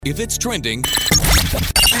If it's trending,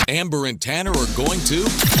 Amber and Tanner are going to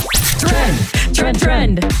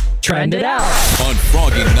Trend it out. on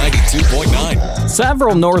Froggy 92.9.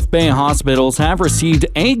 Several North Bay hospitals have received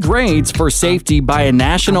A grades for safety by a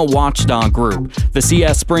national watchdog group. The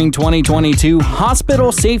CS Spring 2022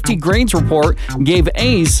 Hospital Safety Grades Report gave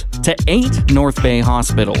A's to 8 North Bay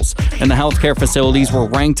hospitals, and the healthcare facilities were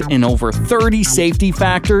ranked in over 30 safety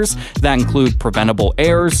factors that include preventable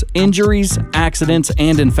errors, injuries, accidents,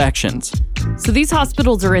 and infections. So these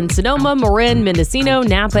hospitals are in Sonoma, Marin, Mendocino,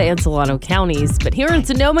 Napa, and Solano counties. But here in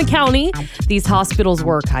Sonoma County, these hospitals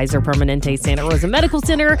were Kaiser Permanente Santa Rosa Medical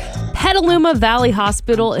Center, Petaluma Valley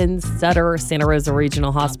Hospital, and Sutter Santa Rosa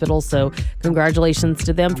Regional Hospital. So congratulations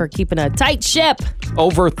to them for keeping a tight ship.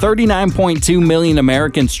 Over 39.2 million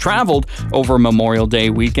Americans traveled over Memorial Day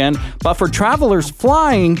weekend, but for travelers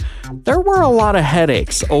flying, there were a lot of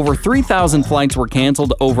headaches. Over 3,000 flights were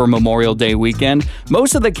canceled over Memorial Day weekend.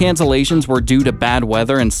 Most of the cancellations were due to bad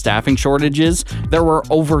weather and staffing shortages. There were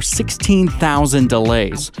over 16,000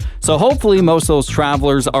 delays. So hopefully most of those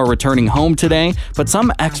travelers are returning home today, but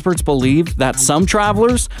some experts believe that some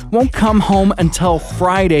travelers won't come home until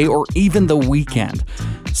Friday or even the weekend.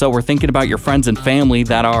 So we're thinking about your friends and family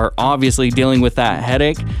that are obviously dealing with that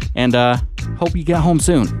headache, and hope you get home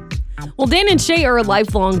soon. Well, Dan and Shay are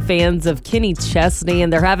lifelong fans of Kenny Chesney,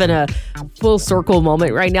 and they're having a full circle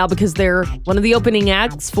moment right now because they're one of the opening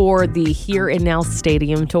acts for the Here and Now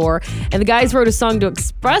Stadium tour. And the guys wrote a song to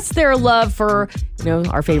express their love for,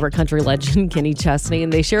 our favorite country legend, Kenny Chesney.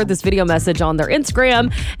 And they shared this video message on their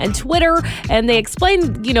Instagram and Twitter, and they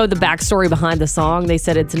explained, the backstory behind the song. They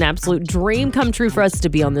said it's an absolute dream come true for us to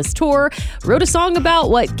be on this tour. Wrote a song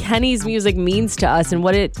about what Kenny's music means to us and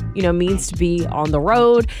what it, means to be on the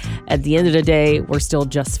road. At the end of the day, we're still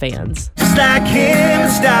just fans. Just like him, it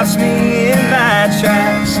stops me in my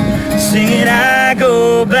tracks, singing I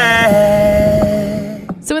go back.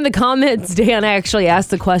 So in the comments, Dan actually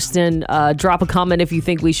asked the question, drop a comment if you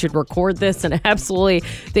think we should record this, and I absolutely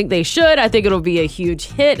think they should. I think it'll be a huge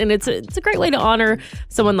hit, and it's a great way to honor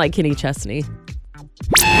someone like Kenny Chesney.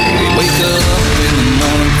 We wake up in the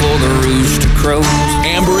morning for the rooster crows.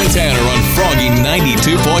 Amber and Tanner on Froggy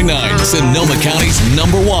 92.9, Sonoma County's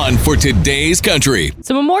 #1 for today's country.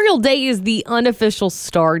 So Memorial Day is the unofficial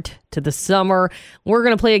start to the summer. We're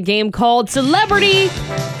going to play a game called Celebrity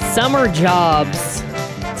Summer Jobs.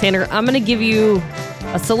 Tanner, I'm going to give you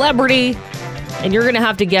a celebrity, and you're going to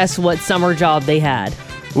have to guess what summer job they had.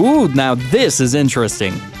 Ooh, now this is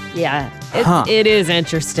interesting. Yeah, it is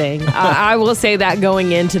interesting. I will say that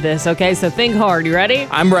going into this, okay? So think hard. You ready?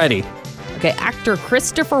 I'm ready. Okay, actor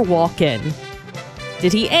Christopher Walken.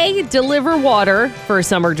 Did he A, deliver water for a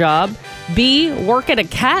summer job, B, work at a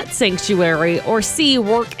cat sanctuary, or C,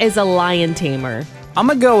 work as a lion tamer? I'm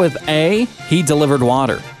going to go with A, he delivered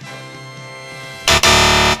water.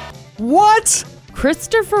 What?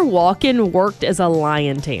 Christopher Walken worked as a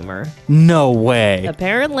lion tamer. No way.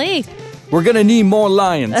 Apparently. We're going to need more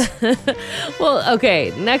lions. Well,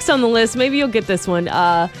 okay, next on the list, maybe you'll get this one.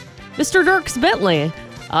 Mr. Dierks Bentley.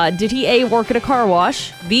 Did he A, work at a car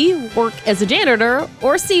wash, B, work as a janitor,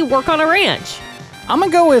 or C, work on a ranch? I'm going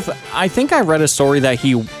to go with, I think I read a story that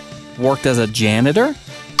he worked as a janitor.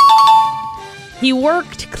 He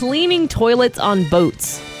worked cleaning toilets on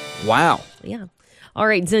boats. Wow. Yeah. All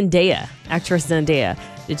right, Zendaya, actress Zendaya.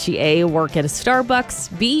 Did she A, work at a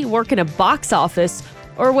Starbucks, B, work in a box office,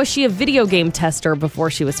 or was she a video game tester before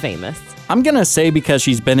she was famous? I'm going to say because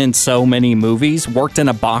she's been in so many movies, worked in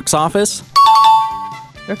a box office.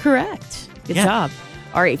 You're correct. Good job.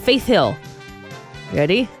 All right, Faith Hill.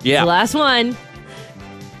 Ready? Yeah. The last one.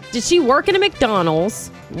 Did she work at a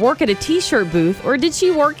McDonald's, work at a t-shirt booth, or did she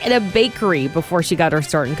work at a bakery before she got her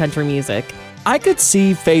start in country music? I could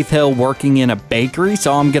see Faith Hill working in a bakery,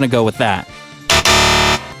 so I'm going to go with that.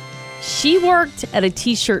 She worked at a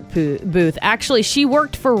t-shirt booth. Actually, she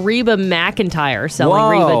worked for Reba McEntire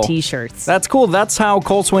selling Reba t-shirts. That's cool. That's how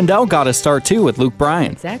Cole Swindell got his start, too, with Luke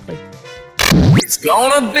Bryan. Exactly. It's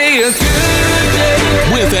gonna be a good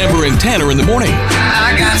day. With Amber and Tanner in the morning.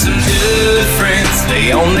 I got some good friends.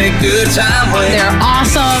 They only good time when They're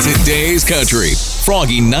awesome. Today's country.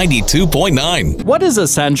 Froggy 92.9. What is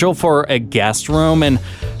essential for a guest room? And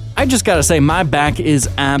I just got to say, my back is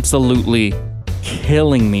absolutely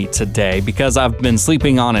killing me today because I've been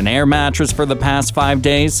sleeping on an air mattress for the past 5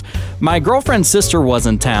 days. My girlfriend's sister was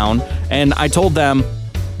in town, and I told them,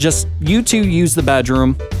 just you two use the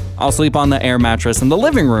bedroom. I'll sleep on the air mattress in the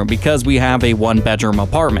living room because we have a 1-bedroom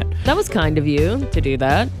apartment. That was kind of you to do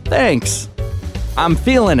that. Thanks. I'm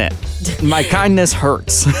feeling it. My kindness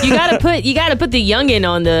hurts. You gotta put the youngin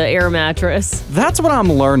on the air mattress. That's what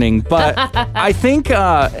I'm learning, but I think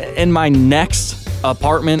in my next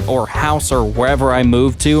apartment or house or wherever I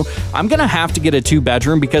move to, I'm gonna have to get a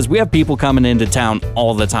 2-bedroom because we have people coming into town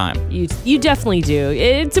all the time. You definitely do.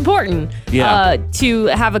 It's important to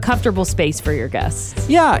have a comfortable space for your guests.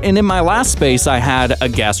 Yeah, and in my last space, I had a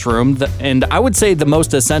guest room, and I would say the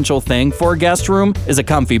most essential thing for a guest room is a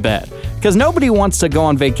comfy bed. Because nobody wants to go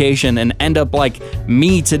on vacation and end up like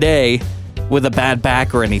me today with a bad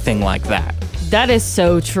back or anything like that. That is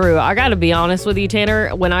so true. I got to be honest with you,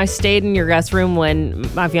 Tanner. When I stayed in your guest room when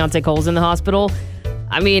my fiance Cole's in the hospital,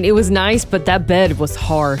 I mean, it was nice, but that bed was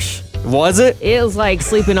harsh. Was it? It was like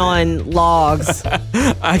sleeping on logs.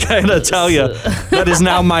 I gotta tell you, that is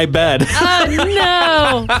now my bed. Oh,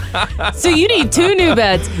 no. So you need 2 new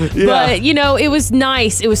beds. Yeah. But, it was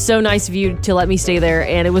nice. It was so nice of you to let me stay there.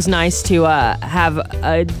 And it was nice to have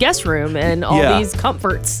a guest room and all these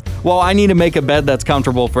comforts. Well, I need to make a bed that's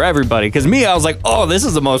comfortable for everybody. Because me, I was like, oh, this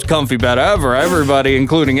is the most comfy bed ever. Everybody,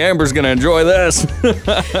 including Amber's, going to enjoy this.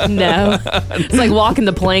 No. It's like walking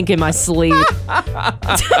the plank in my sleep.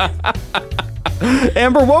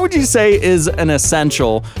 Amber, what would you say is an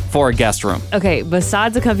essential for a guest room? Okay,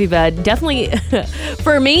 besides a comfy bed, definitely,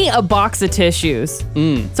 for me, a box of tissues.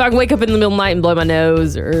 So I can wake up in the middle of the night and blow my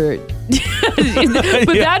nose or...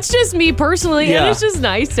 But that's just me personally, and it's just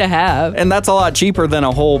nice to have. And that's a lot cheaper than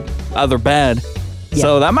a whole other bed.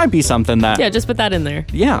 So that might be something that... Yeah, just put that in there.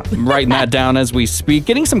 Yeah, I'm writing that down as we speak.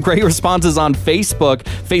 Getting some great responses on Facebook,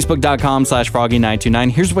 facebook.com/froggy929.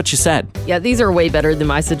 Here's what you said. Yeah, these are way better than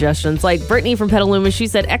my suggestions. Like Brittany from Petaluma, she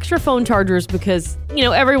said extra phone chargers because,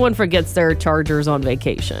 everyone forgets their chargers on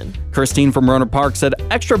vacation. Christine from Roner Park said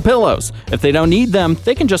extra pillows. If they don't need them,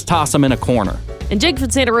 they can just toss them in a corner. And Jake from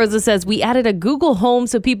Santa Rosa says, we added a Google Home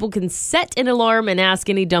so people can set an alarm and ask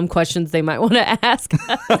any dumb questions they might want to ask.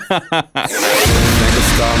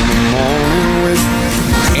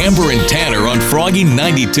 Amber and Tanner on Froggy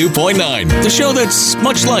 92.9, the show that's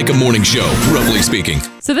much like a morning show, roughly speaking.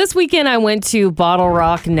 So this weekend I went to Bottle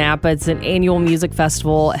Rock Napa. It's an annual music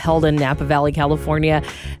festival held in Napa Valley, California.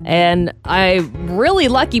 And I'm really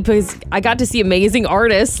lucky because I got to see amazing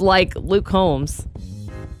artists like Luke Combs.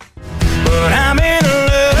 But I'm in love,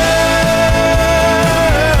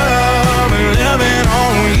 loving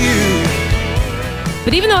on you.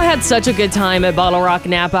 But even though I had such a good time at Bottle Rock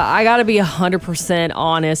Napa, I got to be 100%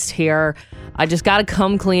 honest here. I just got to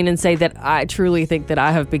come clean and say that I truly think that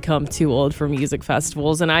I have become too old for music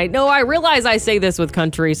festivals. And I realize I say this with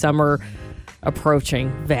country summer approaching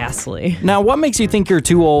vastly. Now, what makes you think you're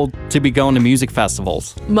too old to be going to music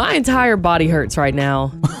festivals? My entire body hurts right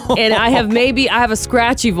now. And I have a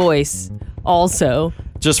scratchy voice also.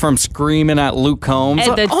 Just from screaming at Luke Combs?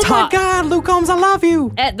 At the oh top, my God, Luke Combs, I love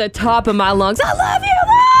you. At the top of my lungs. I love you, Luke!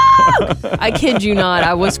 I kid you not.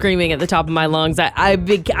 I was screaming at the top of my lungs. I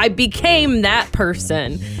became that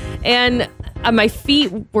person. And my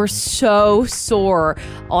feet were so sore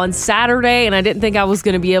on Saturday, and I didn't think I was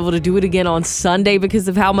going to be able to do it again on Sunday because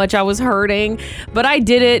of how much I was hurting. But I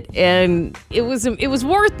did it, and it was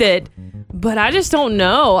worth it. But I just don't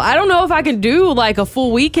know. I don't know if I can do like a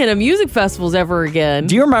full weekend of music festivals ever again.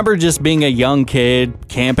 Do you remember just being a young kid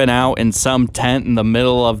camping out in some tent in the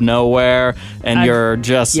middle of nowhere and you're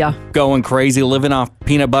just going crazy, living off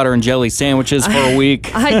peanut butter and jelly sandwiches for a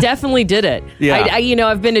week? I definitely did it. Yeah.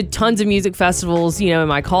 I've been to tons of music festivals, in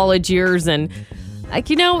my college years, and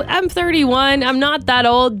I'm 31. I'm not that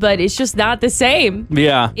old, but it's just not the same.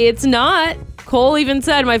 Yeah. It's not. Cole even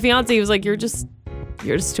said, my fiance, he was like, you're just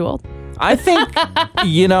too old. I think,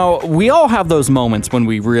 we all have those moments when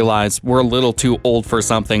we realize we're a little too old for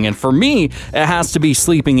something. And for me, it has to be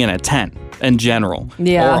sleeping in a tent in general.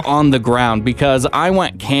 Yeah. Or on the ground, because I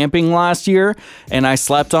went camping last year and I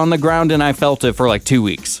slept on the ground and I felt it for like 2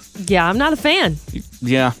 weeks. Yeah, I'm not a fan.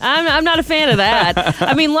 Yeah. I'm not a fan of that.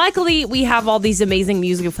 I mean, luckily, we have all these amazing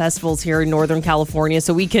music festivals here in Northern California,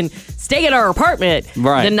 so we can stay at our apartment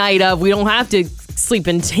the night of. We don't have to sleep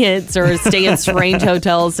in tents or stay in strange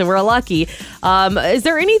hotels, so we're lucky. Is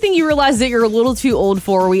there anything you realize that you're a little too old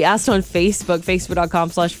for? We asked on Facebook,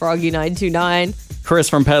 facebook.com/froggy929. Chris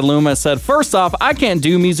from Petaluma said, first off, I can't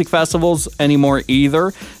do music festivals anymore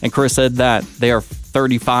either. And Chris said that they are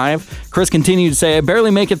 35. Chris continued to say, I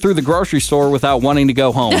barely make it through the grocery store without wanting to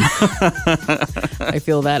go home. I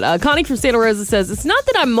feel that. Connie from Santa Rosa says, it's not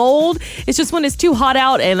that I'm mold. It's just when it's too hot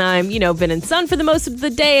out and I'm, been in sun for the most of the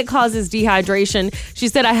day, it causes dehydration. She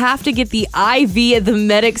said, I have to get the IV at the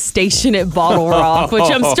medic station at Bottle Rock, which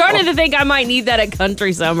I'm starting to think I might need that at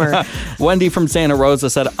Country Summer. Wendy from Santa Rosa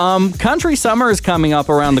said, Country Summer is coming up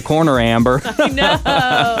around the corner, Amber. I know.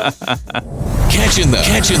 Catching them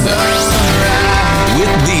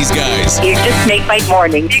with these guys. You just make my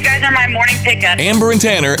morning. You guys are my morning pickup. Amber and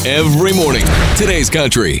Tanner every morning. Today's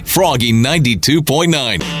Country, Froggy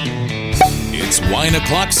 92.9. It's wine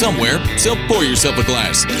o'clock somewhere, so pour yourself a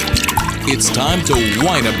glass. It's time to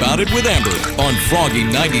whine about it with Amber on Froggy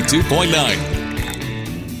 92.9.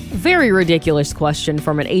 Very ridiculous question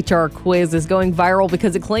from an HR quiz is going viral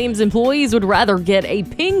because it claims employees would rather get a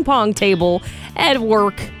ping pong table at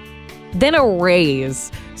work than a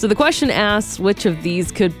raise. So the question asks which of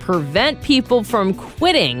these could prevent people from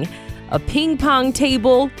quitting: a ping pong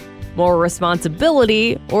table, more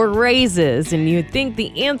responsibility, or raises. And you'd think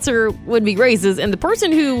the answer would be raises, and the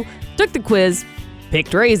person who took the quiz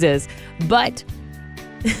picked raises. But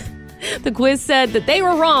the quiz said that they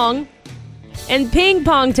were wrong, and ping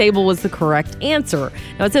pong table was the correct answer.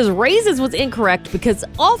 Now it says raises was incorrect because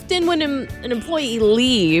often when an employee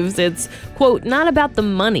leaves, it's, quote, not about the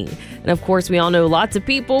money. And of course, we all know lots of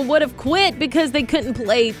people would have quit because they couldn't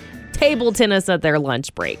play table tennis at their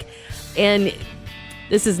lunch break. And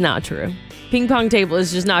this is not true. Ping pong table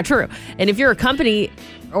is just not true. And if you're a company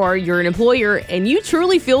or you're an employer and you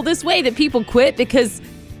truly feel this way, that people quit because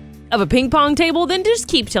of a ping pong table, then just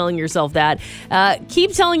keep telling yourself that.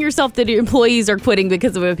 Keep telling yourself that your employees are quitting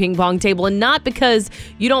because of a ping pong table and not because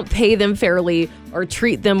you don't pay them fairly or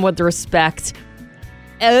treat them with respect.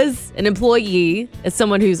 As an employee, as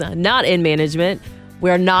someone who's not in management,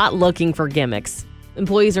 we're not looking for gimmicks.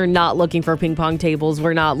 Employees are not looking for ping pong tables.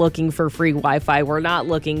 We're not looking for free Wi-Fi. We're not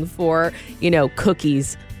looking for,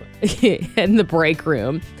 cookies in the break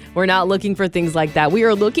room. We're not looking for things like that. We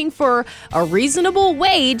are looking for a reasonable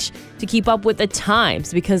wage to keep up with the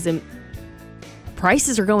times because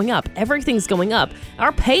prices are going up. Everything's going up.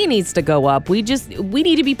 Our pay needs to go up. We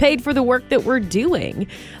need to be paid for the work that we're doing.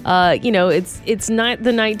 It's not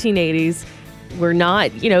the 1980s. We're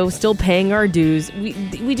not, still paying our dues.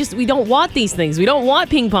 We don't want these things. We don't want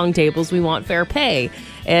ping pong tables. We want fair pay.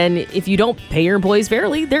 And if you don't pay your employees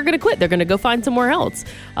fairly, they're going to quit. They're going to go find somewhere else.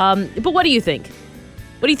 But what do you think?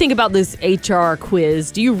 What do you think about this HR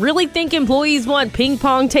quiz? Do you really think employees want ping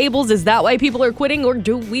pong tables? Is that why people are quitting? Or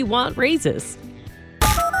do we want raises?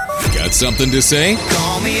 Got something to say?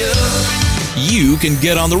 Call me up. You can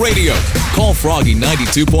get on the radio. Call Froggy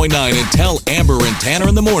 92.9 and tell Amber and Tanner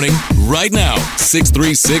in the morning right now.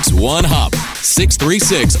 636-1HOP.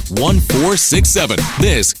 636-1467.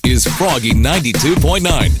 This is Froggy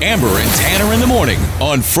 92.9. Amber and Tanner in the morning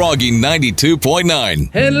on Froggy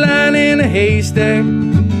 92.9. Headline in a haystack,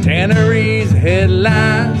 Tanner reads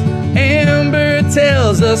headlines. Amber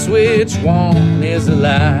tells us which one is a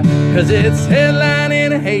lie, 'cause it's headline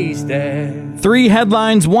in a haystack. 3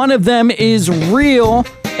 headlines. One of them is real.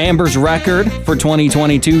 Amber's record for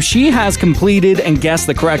 2022. She has completed and guessed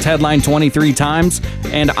the correct headline 23 times,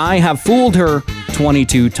 and I have fooled her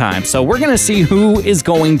 22 times. So we're going to see who is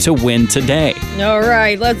going to win today. All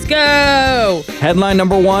right, let's go. Headline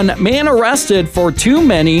number 1, man arrested for too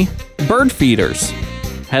many bird feeders.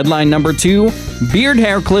 Headline number 2, beard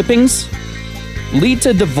hair clippings lead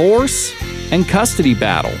to divorce and custody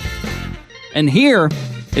battle. And here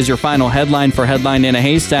is your final headline for Headline in a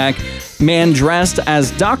Haystack. Man dressed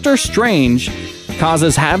as Dr. Strange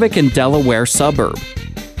causes havoc in Delaware suburb.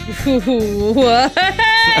 What?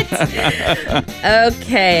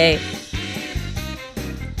 Okay.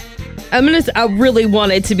 I really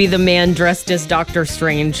want it to be the man dressed as Dr.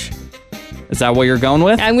 Strange. Is that what you're going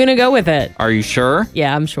with? I'm going to go with it. Are you sure?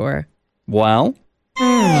 Yeah, I'm sure. Well,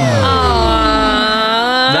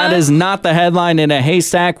 that is not the headline in a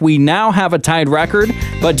haystack. We now have a tied record,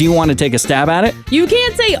 but do you want to take a stab at it? You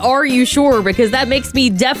can't say, are you sure? Because that makes me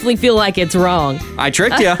definitely feel like it's wrong. I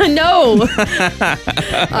tricked you. No.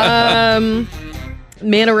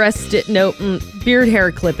 Man arrested. No. Beard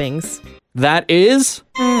hair clippings. That is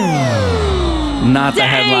not the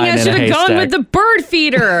headline in a haystack. I should have gone with the bird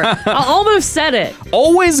feeder. I almost said it.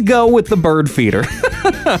 Always go with the bird feeder.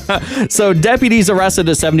 So deputies arrested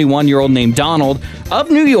a 71-year-old named Donald of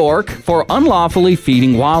New York for unlawfully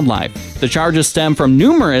feeding wildlife. The charges stem from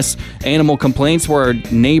numerous animal complaints where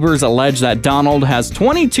neighbors allege that Donald has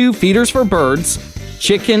 22 feeders for birds,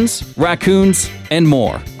 chickens, raccoons, and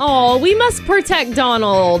more. Oh, we must protect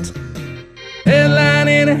Donald. Headline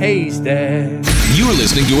in a haystack. You're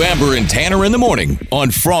listening to Amber and Tanner in the morning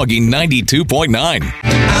on Froggy 92.9. I'm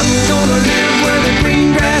gonna live where the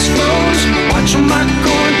green grass grows, watching my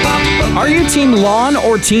corn pop up. Are you team lawn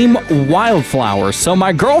or team wildflower? So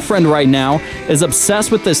my girlfriend right now is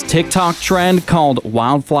obsessed with this TikTok trend called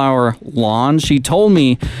wildflower lawn. She told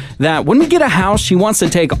me that when we get a house, she wants to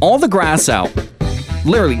take all the grass out,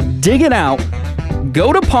 literally dig it out,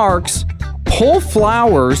 go to parks, pull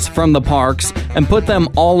flowers from the parks, and put them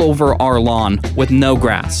all over our lawn with no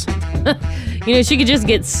grass. You know, she could just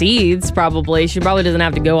get seeds, probably. She probably doesn't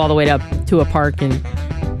have to go all the way up to a park and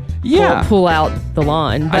pull out the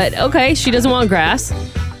lawn. But okay, she doesn't want grass.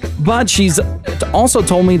 But she's also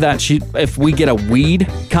told me that if we get a weed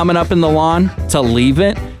coming up in the lawn, to leave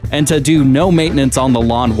it and to do no maintenance on the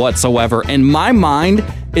lawn whatsoever. And my mind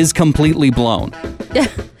is completely blown.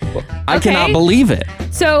 I cannot believe it.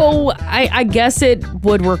 So I guess it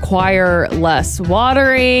would require less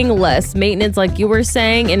watering, less maintenance, like you were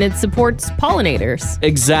saying, and it supports pollinators.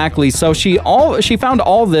 Exactly. So she found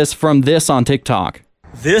all this from this on TikTok.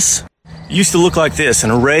 This used to look like this,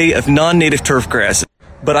 an array of non-native turf grass.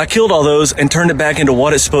 But I killed all those and turned it back into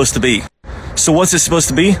what it's supposed to be. So what's it supposed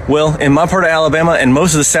to be? Well, in my part of Alabama and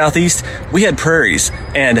most of the southeast, we had prairies.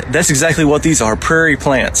 And that's exactly what these are, prairie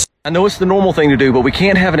plants. I know it's the normal thing to do, but we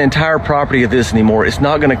can't have an entire property of this anymore. It's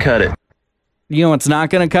not going to cut it. You know what's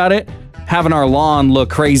not going to cut it? Having our lawn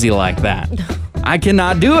look crazy like that. I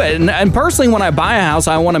cannot do it. And personally, when I buy a house,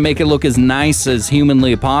 I want to make it look as nice as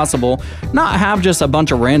humanly possible, not have just a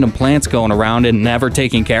bunch of random plants going around and never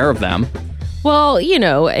taking care of them. Well, you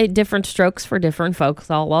know, different strokes for different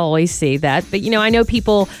folks. I'll always say that. But, you know, I know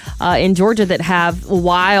people in Georgia that have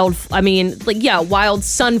wild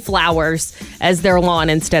sunflowers as their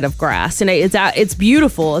lawn instead of grass. And it's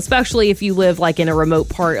beautiful, especially if you live like in a remote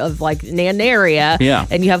part of like an area. Yeah.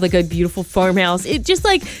 And you have like a beautiful farmhouse. It just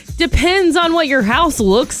like depends on what your house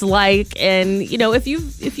looks like and, you know, if you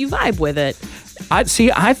vibe with it.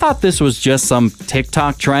 I thought this was just some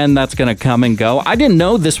TikTok trend that's going to come and go. I didn't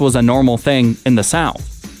know this was a normal thing in the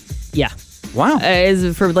South. Yeah. Wow.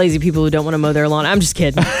 It's for lazy people who don't want to mow their lawn. I'm just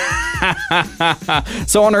kidding.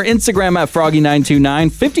 So on our Instagram at Froggy929,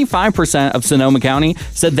 55% of Sonoma County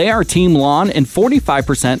said they are team lawn and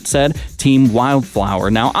 45% said team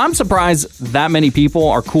wildflower. Now, I'm surprised that many people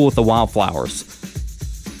are cool with the wildflowers.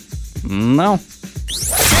 No.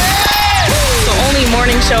 The only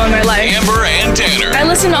morning show in my life. Amber and Tanner. I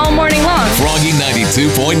listen all morning long. Froggy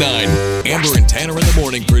 92.9. Amber and Tanner in the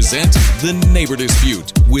morning present The Neighbor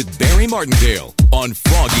Dispute with Barry Martindale on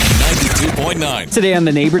Froggy 92.9. Today on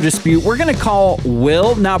The Neighbor Dispute, we're going to call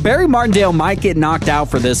Will. Now, Barry Martindale might get knocked out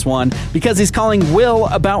for this one because he's calling Will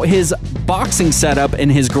about his boxing setup in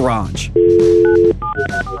his garage.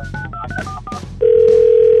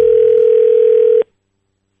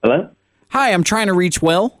 Hello? Hi, I'm trying to reach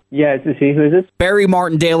Will. Yeah, is this he? Who is this? Barry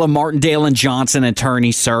Martindale of Martindale & Johnson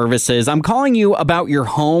Attorney Services. I'm calling you about your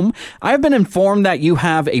home. I've been informed that you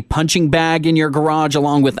have a punching bag in your garage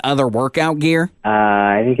along with other workout gear.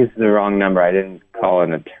 I think it's the wrong number. I didn't call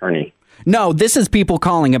an attorney. No, this is people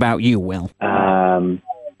calling about you, Will.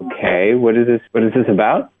 Okay. What is this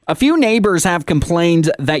about? A few neighbors have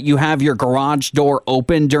complained that you have your garage door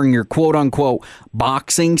open during your quote-unquote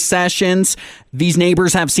boxing sessions. These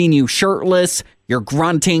neighbors have seen you shirtless, you're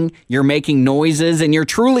grunting, you're making noises, and you're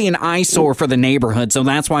truly an eyesore for the neighborhood, so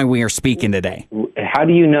that's why we are speaking today. How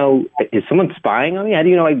do you know? Is someone spying on me? How do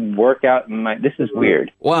you know I work out in my... This is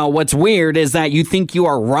weird. Well, what's weird is that you think you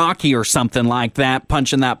are Rocky or something like that,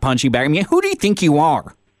 punching that punching bag. I mean, who do you think you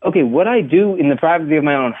are? Okay, what I do in the privacy of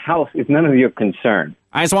my own house is none of your concern.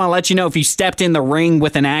 I just want to let you know if you stepped in the ring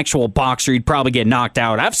with an actual boxer, you'd probably get knocked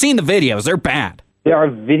out. I've seen the videos. They're bad. There are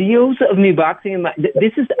videos of me boxing in my...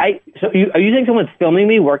 are you saying someone's filming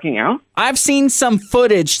me working out? I've seen some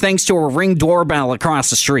footage thanks to a Ring doorbell across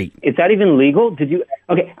the street. Is that even legal? Did you...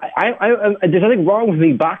 Okay, there's nothing wrong with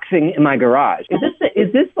me boxing in my garage.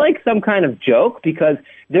 Is this like some kind of joke? Because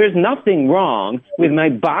there's nothing wrong with my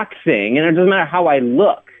boxing, and it doesn't matter how I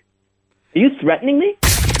look. Are you threatening me?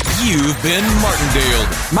 You've been Martindale.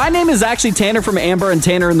 My name is actually Tanner from Amber and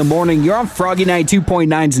Tanner in the Morning. You're on Froggy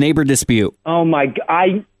 92.9's Neighbor Dispute. Oh my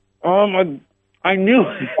God! I knew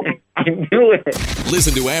it. I knew it.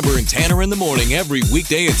 Listen to Amber and Tanner in the Morning every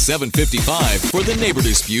weekday at 7:55 for The Neighbor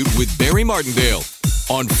Dispute with Barry Martindale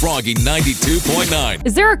on Froggy 92.9.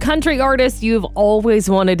 Is there a country artist you've always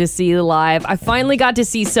wanted to see live? I finally got to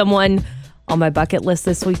see someone on my bucket list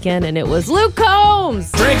this weekend, and it was Luke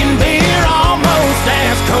Combs. Drinking beer almost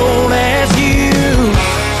as cold as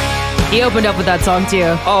you. He opened up with that song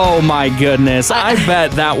too. Oh my goodness. I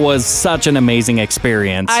bet that was such an amazing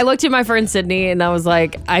experience. I looked at my friend Sydney and I was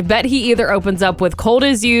like, I bet he either opens up with Cold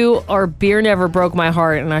As You or Beer Never Broke My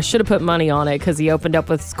Heart. And I should have put money on it because he opened up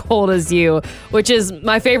with Cold As You, which is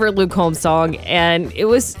my favorite Luke Combs song. And it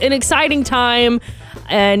was an exciting time.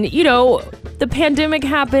 And, you know, the pandemic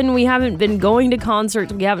happened. We haven't been going to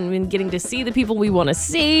concerts. We haven't been getting to see the people we want to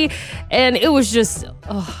see. And it was just,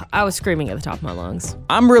 I was screaming at the top of my lungs.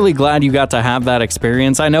 I'm really glad you got to have that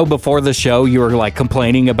experience. I know before the show you were like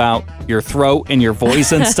complaining about your throat and your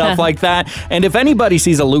voice and stuff like that. And if anybody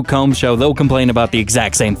sees a Luke Combs show, they'll complain about the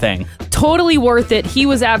exact same thing. Totally worth it. He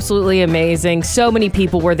was absolutely amazing. So many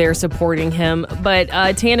people were there supporting him. But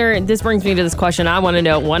Tanner, this brings me to this question. I want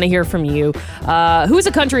to hear from you. Who's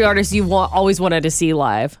a country artist you've always wanted to see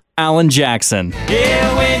live? Alan Jackson.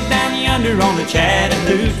 Yeah, way down yonder on the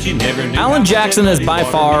Chattanooga, you never knew. Alan Jackson is by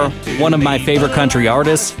far one of my favorite country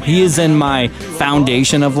artists. He is in my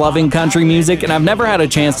foundation of loving country music, and I've never had a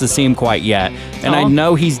chance to see him quite yet. And I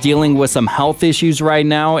know he's dealing with some health issues right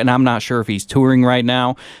now, and I'm not sure if he's touring right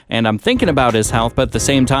now. And I'm thinking about his health, but at the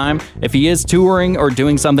same time, if he is touring or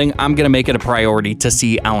doing something, I'm going to make it a priority to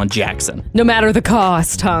see Alan Jackson. No matter the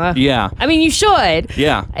cost, huh? Yeah. I mean, you should.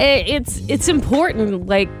 Yeah. It's important.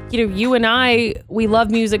 Like, you know, you and I, we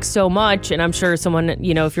love music so much, and I'm sure someone,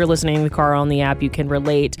 you know, if you're listening in the car on the app, you can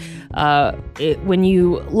relate. When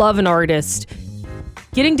you love an artist,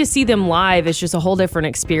 getting to see them live is just a whole different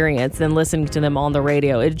experience than listening to them on the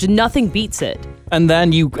radio. Nothing beats it. And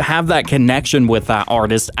then you have that connection with that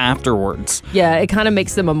artist afterwards. Yeah, it kind of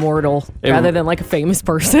makes them immortal rather than like a famous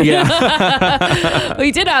person. Yeah.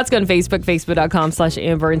 We did ask on Facebook,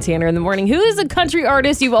 facebook.com/Amber and Tanner in the morning, who is a country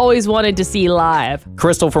artist you've always wanted to see live?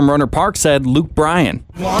 Crystal from Roner Park said Luke Bryan.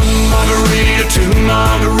 1 margarita, 2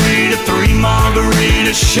 margarita, 3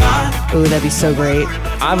 margarita shot. Ooh, that'd be so great.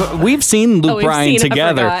 We've seen Luke Bryan seen,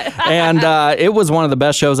 together, and it was one of the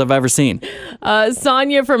best shows I've ever seen.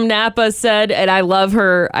 Sonia from Napa said, and I love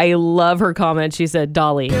her comment. She said,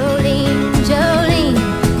 Dolly. Jolene, Jolene,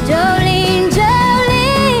 Jolene,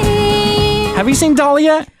 Jolene. Have you seen Dolly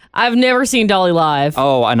yet? I've never seen Dolly live.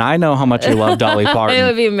 Oh, and I know how much you love Dolly Parton. It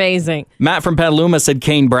would be amazing. Matt from Petaluma said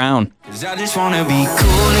Kane Brown. 'Cause I just wanna be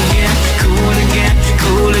cool again, cool again,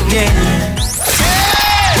 cool again.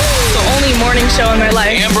 The only morning show in my life.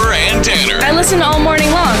 Amber and Tanner. I listen all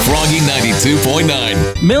morning long. Froggy 92.9.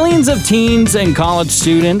 Millions of teens and college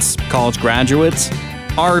students, college graduates,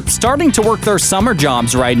 are starting to work their summer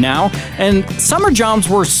jobs right now. And summer jobs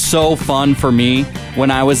were so fun for me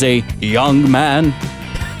when I was a young man.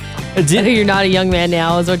 You're not a young man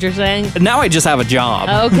now, is what you're saying? Now I just have a job.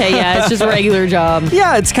 Okay, yeah, it's just a regular job.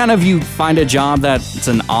 Yeah, it's kind of, you find a job that's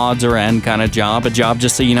an odds or end kind of job, a job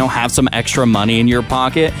just so, you know, have some extra money in your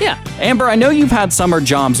pocket. Yeah. Amber, I know you've had summer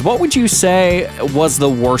jobs. What would you say was the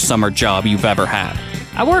worst summer job you've ever had?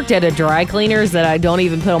 I worked at a dry cleaners that I don't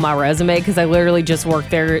even put on my resume because I literally just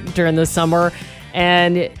worked there during the summer.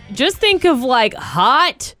 And just think of like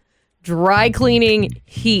hot dry cleaning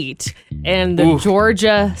heat and the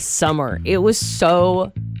Georgia summer. It was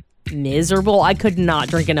so miserable. I could not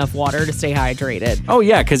drink enough water to stay hydrated. Oh,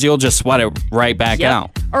 yeah, because you'll just sweat it right back out.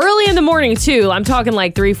 Early in the morning, too. I'm talking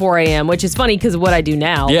like 3, 4 a.m., which is funny because of what I do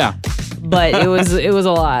now. Yeah. But it was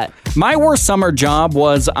a lot. My worst summer job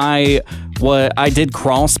was I did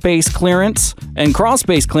crawl space clearance. And crawl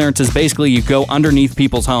space clearance is basically you go underneath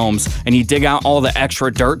people's homes and you dig out all the extra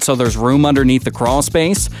dirt so there's room underneath the crawl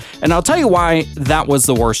space. And I'll tell you why that was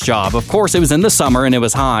the worst job. Of course, it was in the summer and it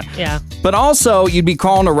was hot. Yeah. But also, you'd be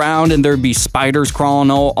crawling around and there'd be spiders crawling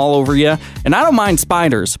all over you. And I don't mind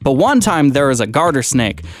spiders, but one time there was a garter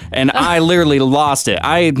snake and I literally lost it.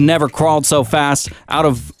 I had never crawled so fast out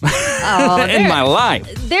of in my life.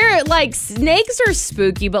 They're like, snakes are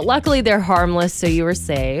spooky, but luckily they're harmless, so you were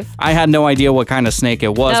safe. I had no idea what kind of snake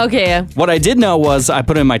it was. Okay. What I did know was I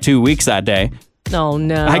put in my 2 weeks that day. Oh,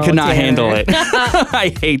 no. I could not Tanner. handle it.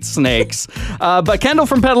 I hate snakes. But Kendall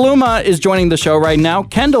from Petaluma is joining the show right now.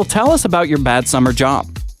 Kendall, tell us about your bad summer job.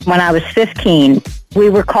 When I was 15, we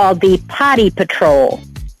were called the Potty Patrol,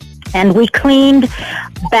 and we cleaned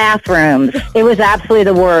bathrooms. It was absolutely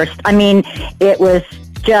the worst. I mean, it was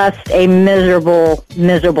just a miserable,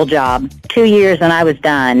 miserable job. 2 years and I was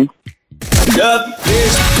done. With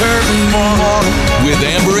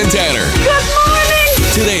Amber and Tanner. Good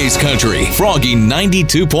morning. Today's Country, Froggy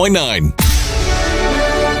 92.9.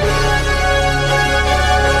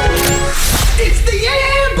 It's the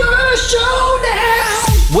Amber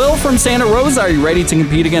Showdown. Will from Santa Rosa, are you ready to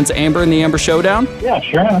compete against Amber in the Amber Showdown? Yeah,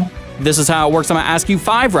 sure am. This is how it works. I'm going to ask you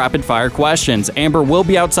 5 rapid-fire questions. Amber will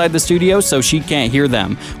be outside the studio, so she can't hear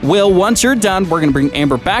them. Will, once you're done, we're going to bring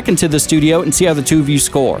Amber back into the studio and see how the two of you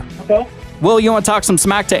score. Okay. Will, you want to talk some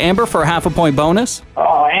smack to Amber for a half-a-point bonus?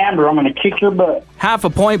 Oh, Amber, I'm going to kick your butt.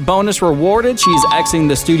 Half-a-point bonus rewarded. She's exiting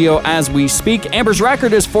the studio as we speak. Amber's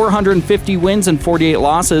record is 450 wins and 48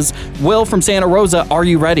 losses. Will from Santa Rosa, are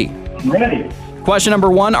you ready? I'm ready. Question number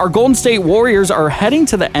 1. Our Golden State Warriors are heading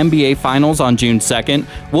to the NBA Finals on June 2nd.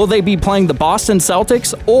 Will they be playing the Boston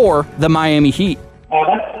Celtics or the Miami Heat?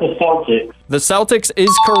 That's the Celtics. The Celtics is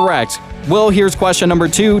correct. Will, here's question number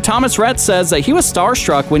 2. Thomas Rhett says that he was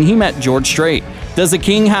starstruck when he met George Strait. Does the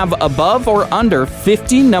King have above or under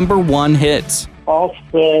 50 number 1 hits? I'll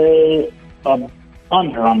say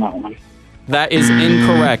under on that one. That is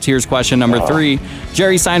incorrect. Here's question number 3.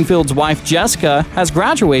 Jerry Seinfeld's wife, Jessica, has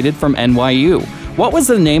graduated from NYU. What was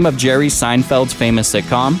the name of Jerry Seinfeld's famous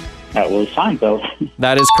sitcom? That was Seinfeld.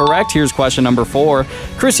 That is correct. Here's question number 4.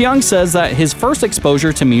 Chris Young says that his first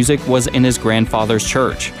exposure to music was in his grandfather's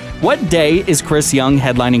church. What day is Chris Young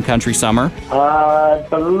headlining Country Summer? I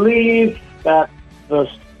believe that's the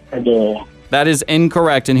day. That is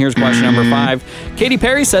incorrect, and here's question number 5. Katy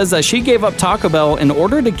Perry says that she gave up Taco Bell in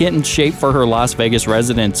order to get in shape for her Las Vegas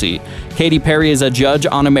residency. Katy Perry is a judge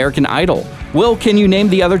on American Idol. Will, can you name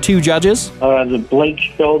the other 2 judges? The Blake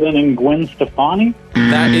Shelton and Gwen Stefani.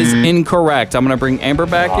 That is incorrect. I'm going to bring Amber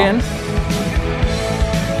back in.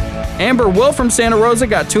 Amber, Will from Santa Rosa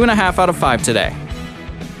got 2.5 out of 5 today.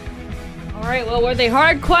 All right, well, were they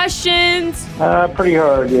hard questions? Pretty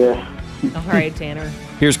hard, yeah. All right, Tanner.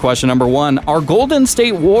 Here's question number 1. Our Golden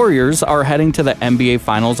State Warriors are heading to the NBA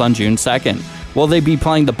Finals on June 2nd. Will they be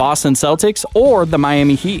playing the Boston Celtics or the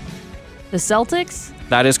Miami Heat? The Celtics?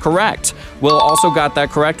 That is correct. Will also got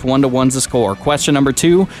that correct. 1-1's the score. Question number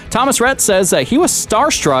 2. Thomas Rhett says that he was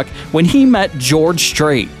starstruck when he met George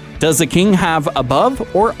Strait. Does the King have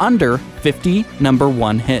above or under 50 number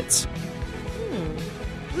 1 hits?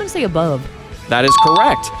 I'm going to say above. That is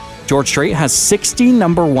correct. George Strait has 60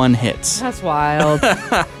 number 1 hits. That's wild.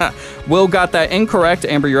 Will got that incorrect.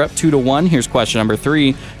 Amber, you're up 2-1. Here's question number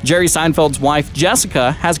 3. Jerry Seinfeld's wife,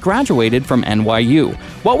 Jessica, has graduated from NYU.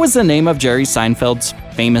 What was the name of Jerry Seinfeld's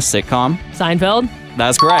famous sitcom? Seinfeld?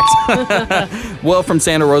 That's correct. Will from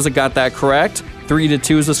Santa Rosa got that correct.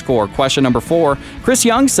 3-2 is the score. Question number 4. Chris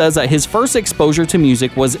Young says that his first exposure to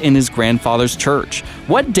music was in his grandfather's church.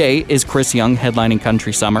 What day is Chris Young headlining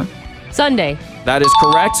Country Summer? Sunday. That is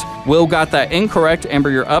correct. Will got that incorrect. Amber,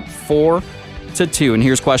 you're up 4-2. And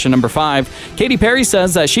here's question number 5. Katy Perry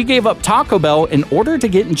says that she gave up Taco Bell in order to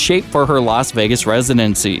get in shape for her Las Vegas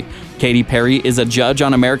residency. Katy Perry is a judge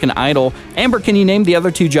on American Idol. Amber, can you name the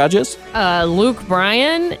other 2 judges? Luke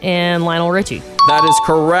Bryan and Lionel Richie. That is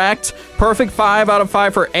correct. Perfect 5 out of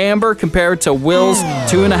 5 for Amber compared to Will's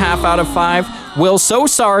 2.5 out of 5. Will, so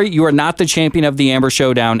sorry, you are not the champion of the Amber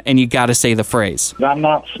Showdown, and you got to say the phrase. I'm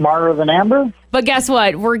not smarter than Amber? But guess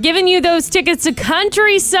what? We're giving you those tickets to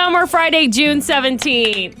Country Summer Friday, June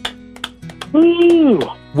 17th. Woo!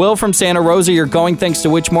 Will from Santa Rosa, you're going thanks to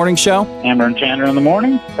which morning show? Amber and Tanner in the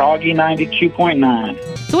morning, Froggy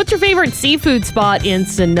 92.9. So what's your favorite seafood spot in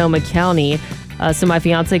Sonoma County? So my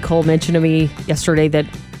fiance Cole mentioned to me yesterday that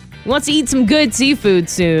he wants to eat some good seafood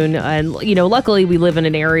soon. And, you know, luckily we live in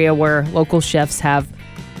an area where local chefs have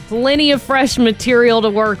plenty of fresh material to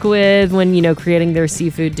work with when, you know, creating their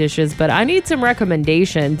seafood dishes. But I need some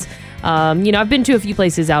recommendations. You know, I've been to a few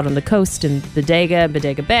places out on the coast in Bodega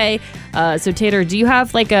Bay. So Tanner, do you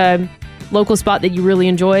have like a local spot that you really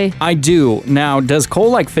enjoy? I do. Now, does Cole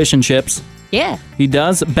like fish and chips? Yeah. He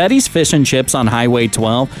does. Betty's Fish and Chips on Highway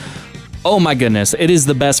 12. Oh my goodness, it is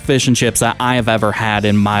the best fish and chips that I have ever had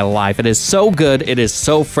in my life. It is so good, it is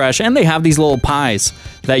so fresh, and they have these little pies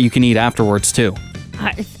that you can eat afterwards too.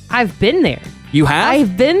 I've been there. You have?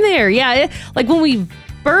 I've been there, yeah. Like when we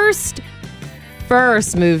first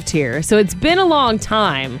moved here, so it's been a long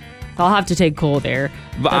time. I'll have to take Cole there.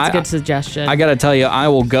 That's a good suggestion. I gotta tell you, I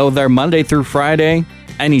will go there Monday through Friday.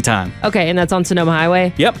 Anytime. Okay, and that's on Sonoma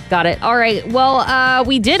Highway? Yep. Got it. All right. Well,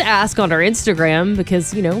 we did ask on our Instagram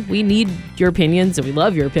because, you know, we need your opinions and we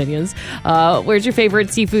love your opinions. Where's your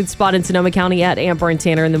favorite seafood spot in Sonoma County at Amber and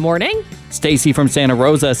Tanner in the morning? Stacy from Santa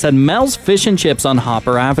Rosa said Mel's Fish and Chips on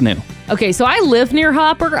Hopper Avenue. Okay, so I live near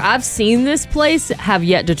Hopper. I've seen this place, have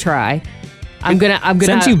yet to try. I'm gonna.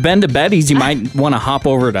 Since you've been to Betty's, you might want to hop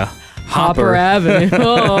over to Hopper Avenue.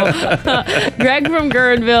 Oh. Greg from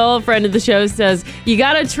Guerneville, friend of the show, says, you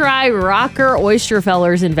got to try Rocker Oyster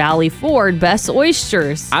Fellers in Valley Ford. Best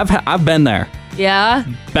oysters. I've been there. Yeah?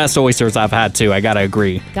 Best oysters I've had, too. I got to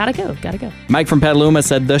agree. Gotta go. Mike from Petaluma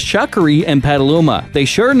said, the Shuckery in Petaluma. They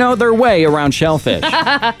sure know their way around shellfish.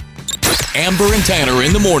 Amber and Tanner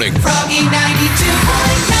in the morning. Froggy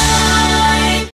 92.9.